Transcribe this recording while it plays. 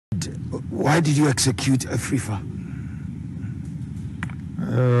Why did you execute Afrifa?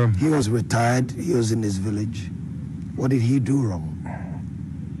 He was retired, he was in his village. What did he do wrong?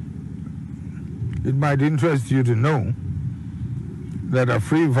 It might interest you to know that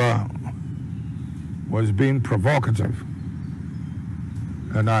Afrifa was being provocative,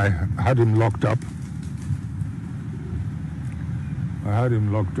 and I had him locked up.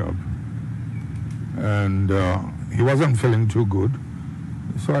 And he wasn't feeling too good.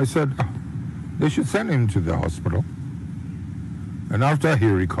 So I said, they should send him to the hospital. And after he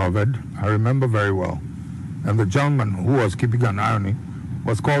recovered, I remember very well, and the gentleman who was keeping an eye on him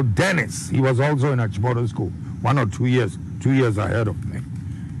was called Dennis. He was also in Achimota school, 1 or 2 years, 2 years ahead of me.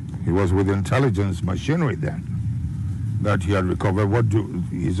 He was with intelligence machinery then, that he had recovered.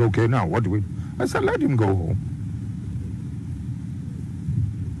 He's okay now. What do we? I said, let him go home.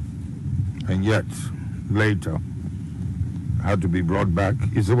 And yet, later, had to be brought back.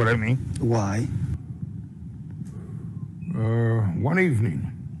 You see what I mean? Why? One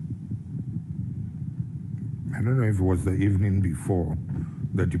evening, I don't know if it was the evening before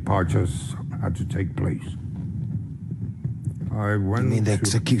the departures had to take place. I went. You mean the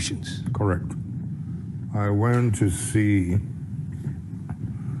executions? Correct. I went to see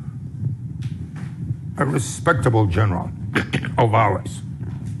a respectable general of ours.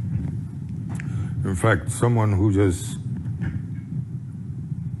 In fact, someone who just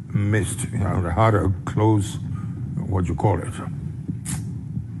missed, had a close, what you call it.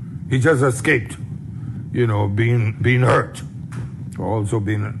 He just escaped, being hurt, also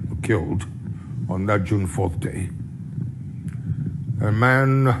being killed on that June 4th day. A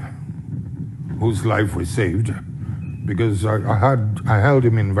man whose life was saved because I held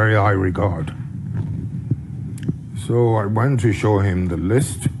him in very high regard. So I went to show him the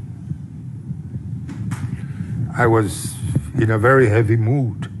list. I was in a very heavy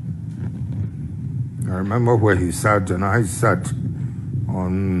mood. I remember where he sat, and I sat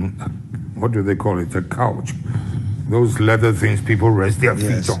on, what do they call it, a couch. Those leather things people rest their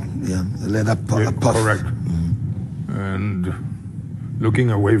feet on. Yeah, a leather puff. Correct. And looking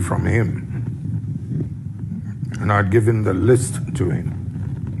away from him. And I'd given the list to him.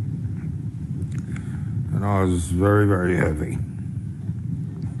 And I was very, very heavy.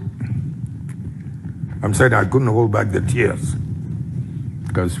 I'm saying I couldn't hold back the tears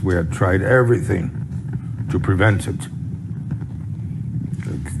because we had tried everything to prevent it.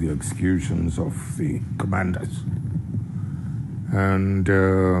 The executions of the commanders. And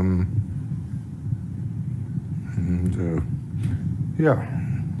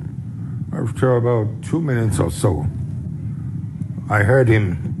after about 2 minutes or so, I heard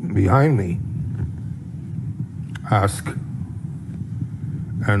him behind me ask,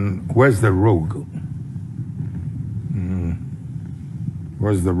 and where's the rogue?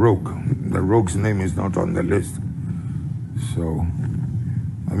 Where's the rogue? The rogue's name is not on the list. So,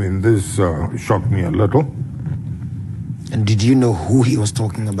 this shocked me a little. And did you know who he was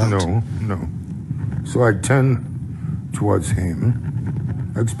talking about? No. So I turned towards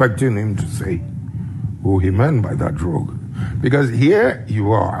him, expecting him to say who he meant by that rogue. Because here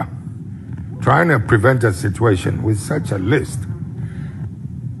you are, trying to prevent a situation with such a list.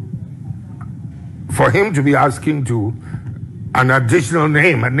 For him to be asking to an additional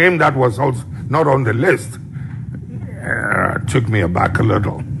name, a name that was also not on the list, took me aback a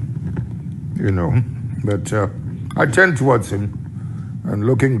little, But I turned towards him and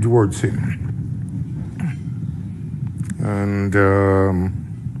looking towards him. And,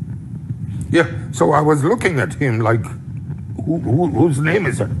 so I was looking at him like, whose name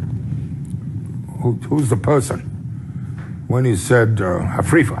is it? Who's the person? When he said,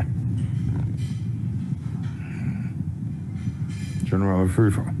 Afrifa. General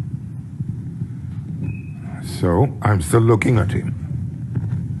Afrifa. So I'm still looking at him.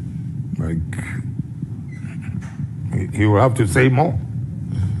 Like, he will have to say more.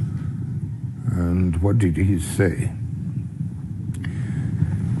 And what did he say?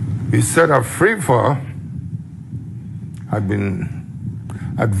 He said Afrifa had been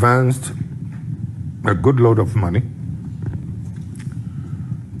advanced a good load of money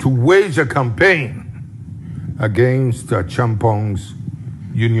to wage a campaign against Champong's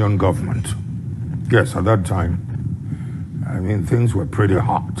union government. Yes, at that time, things were pretty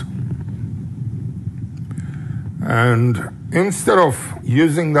hot. And instead of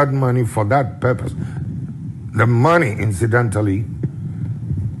using that money for that purpose, the money, incidentally,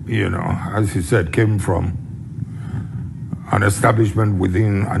 as he said, came from an establishment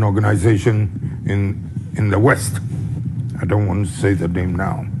within an organization in the West. I don't want to say the name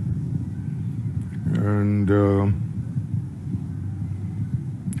now. And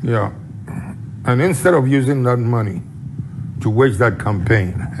And instead of using that money to wage that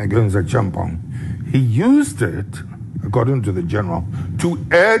campaign against the Champong, he used it, according to the general, to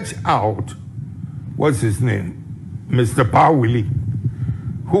edge out, what's his name, Mr. Pawili,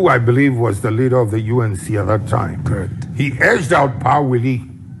 who I believe was the leader of the UNC at that time. Correct. He edged out Pawili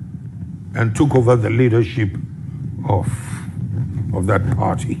and took over the leadership of that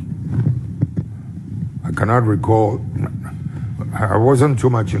party. I cannot recall. I wasn't too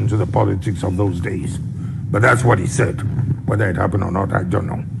much into the politics of those days, but that's what he said. Whether it happened or not, I don't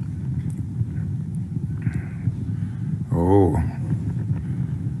know. Oh,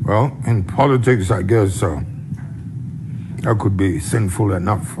 well, in politics, I guess that could be sinful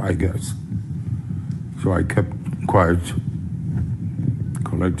enough, I guess. So I kept quiet,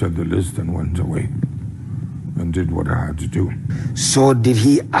 collected the list, and went away and did what I had to do. So did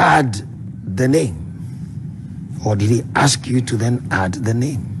he add the name? Or did he ask you to then add the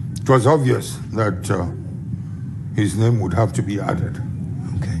name? It was obvious that his name would have to be added.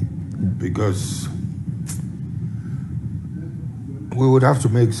 Okay. Because we would have to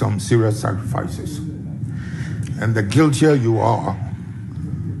make some serious sacrifices. And the guiltier you are,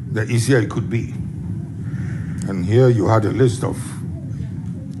 the easier it could be. And here you had a list of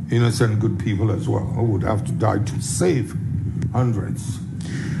innocent good people as well who would have to die to save hundreds.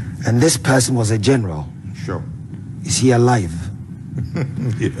 And this person was a general? Sure. Is he alive?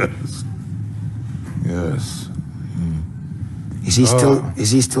 Yes. Yes. Is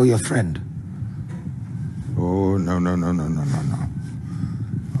he still your friend? Oh, no.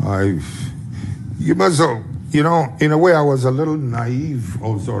 You must have, in a way I was a little naive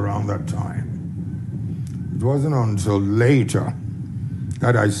also around that time. It wasn't until later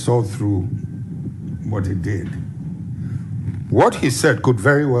that I saw through what he did. What he said could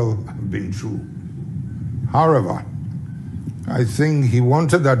very well have been true. However, I think he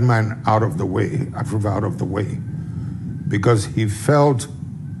wanted that man out of the way, Afrifa out of the way, because he felt,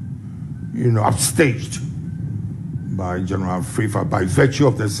 upstaged by General Afrifa by virtue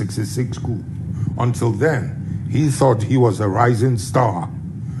of the 66 coup. Until then, he thought he was a rising star,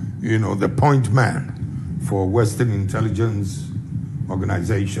 the point man for Western intelligence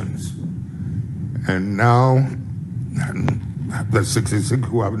organizations. And now, the 66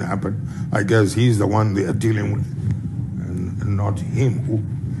 coup haven't happened, I guess he's the one they are dealing with, and not him who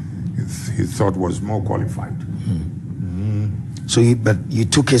he thought was more qualified. So but you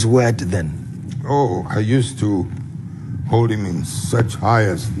took his word then? Oh, I used to hold him in such high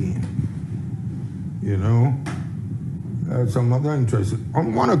esteem. Some other interest.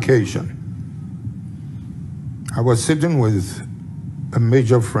 On one occasion, I was sitting with a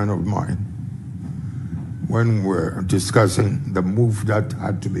major friend of mine when we were discussing the move that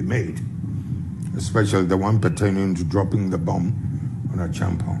had to be made, especially the one pertaining to dropping the bomb on a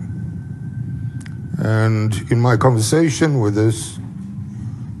Champong. And in my conversation with this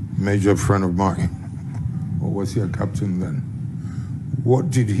major friend of mine, or was he a captain then? What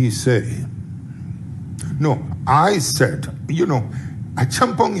did he say? No, I said, a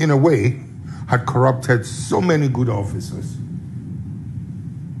Champong in a way had corrupted so many good officers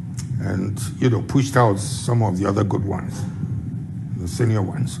and, pushed out some of the other good ones, the senior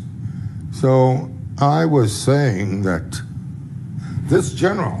ones. So I was saying that this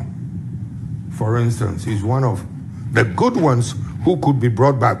general, for instance, is one of the good ones who could be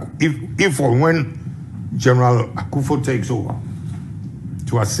brought back if or when General Akufo takes over,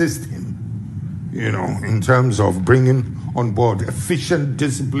 to assist him, in terms of bringing on board efficient,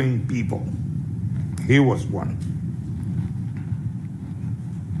 disciplined people. He was one.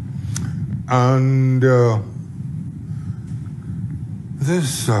 And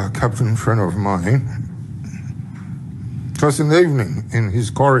this captain friend of mine, it was in the evening in his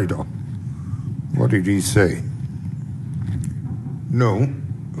corridor. What did he say? No,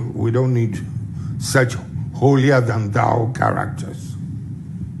 we don't need such holier-than-thou characters.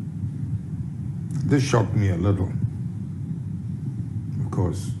 This shocked me a little,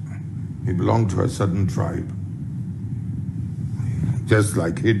 because he belonged to a certain tribe, just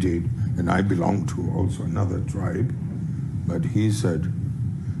like he did, and I belong to also another tribe. But he said,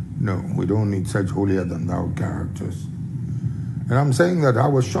 no, we don't need such holier-than-thou characters. And I'm saying that I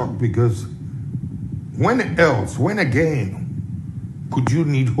was shocked because when again, could you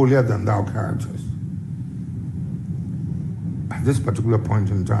need holier-than-thou characters? At this particular point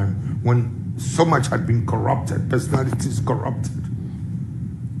in time, when so much had been corrupted, personalities corrupted,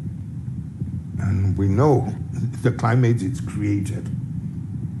 and we know the climate it's created,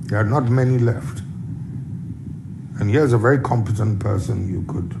 there are not many left. And here's a very competent person you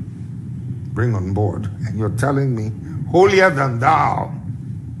could bring on board, and you're telling me, holier than thou.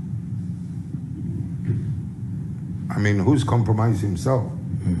 mean, who's compromised himself?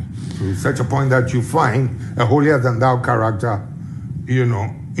 To such a point that you find a holier-than-thou character,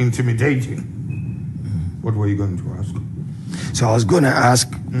 intimidating. What were you going to ask? So I was going to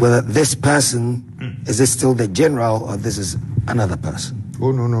ask whether this person, is this still the general or this is another person?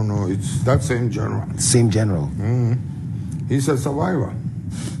 Oh, no. It's that same general. Same general. He's a survivor.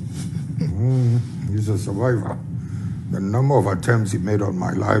 He's a survivor. The number of attempts he made on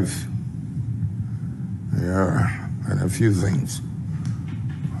my life. Yeah, and a few things.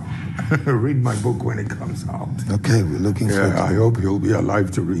 Read my book when it comes out. Okay, we're looking forward to it. I hope you'll be alive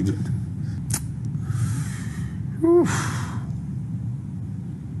to read it. Oof.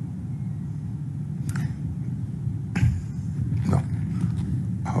 No,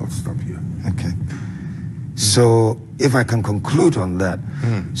 I'll stop here. Okay. So, if I can conclude on that,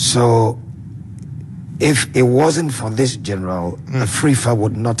 so if it wasn't for this general, Afrifa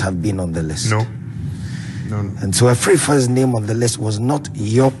would not have been on the list. No. And so Afrifa's name on the list was not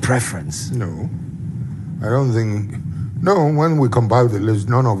your preference. No. I don't think... No, when we compiled the list,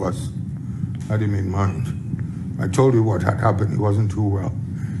 none of us had him in mind. I told you what had happened. He wasn't too well.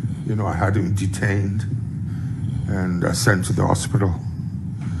 I had him detained and sent to the hospital.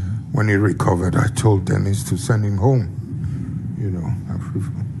 When he recovered, I told Dennis to send him home.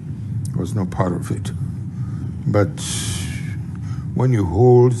 Afrifa was not part of it. But when you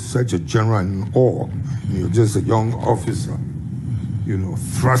hold such a general in awe, you're just a young officer,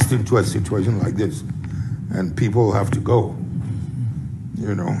 thrust into a situation like this, and people have to go,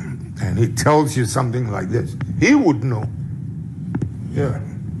 and he tells you something like this, he would know. Yeah.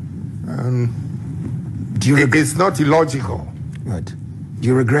 And it's not illogical. Right. Do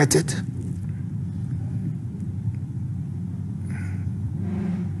you regret it?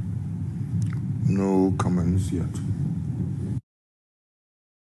 No comments yet.